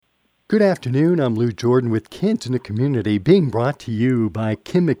Good afternoon. I'm Lou Jordan with Kids in the Community, being brought to you by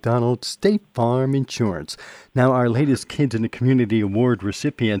Kim McDonald State Farm Insurance. Now, our latest Kids in the Community Award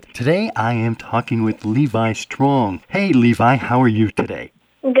recipient. Today, I am talking with Levi Strong. Hey, Levi, how are you today?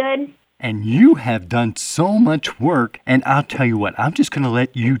 Good. And you have done so much work, and I'll tell you what, I'm just going to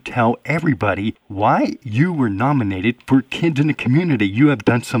let you tell everybody why you were nominated for Kids in the Community. You have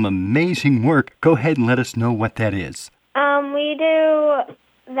done some amazing work. Go ahead and let us know what that is. We do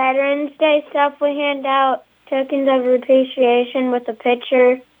Veterans Day stuff. We hand out tokens of appreciation with a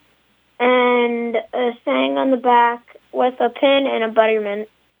picture and a saying on the back with a pin and a buttermint.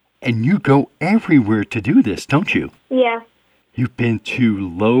 And you go everywhere to do this, don't you? Yeah. You've been to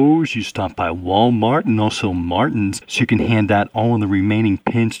Lowe's, you stopped by Walmart and also Martin's, so you can hand out all of the remaining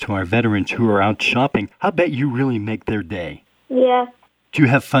pins to our veterans who are out shopping. I bet you really make their day. Yeah. Do you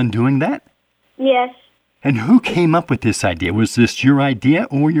have fun doing that? Yes. And who came up with this idea? Was this your idea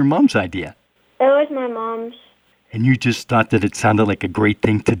or your mom's idea? It was my mom's. And you just thought that it sounded like a great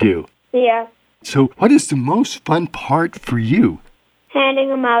thing to do? Yeah. So what is the most fun part for you? Handing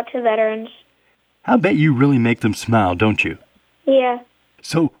them out to veterans. I bet you really make them smile, don't you? Yeah.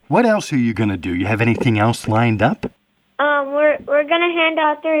 So what else are you going to do? You have anything else lined up? We're going to hand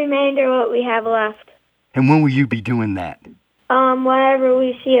out the remainder what we have left. And when will you be doing that? Whenever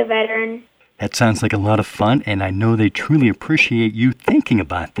we see a veteran. That sounds like a lot of fun, and I know they truly appreciate you thinking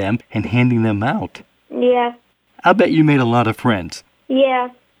about them and handing them out. Yeah. I bet you made a lot of friends. Yeah.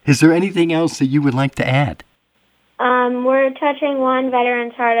 Is there anything else that you would like to add? We're touching one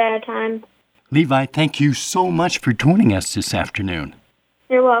veteran's heart at a time. Levi, thank you so much for joining us this afternoon.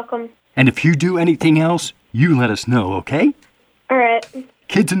 You're welcome. And if you do anything else, you let us know, okay? All right.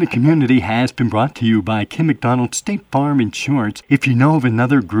 Kids in the Community has been brought to you by Kim McDonald State Farm Insurance. If you know of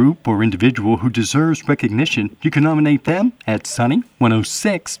another group or individual who deserves recognition, you can nominate them at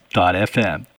Sunny106.fm.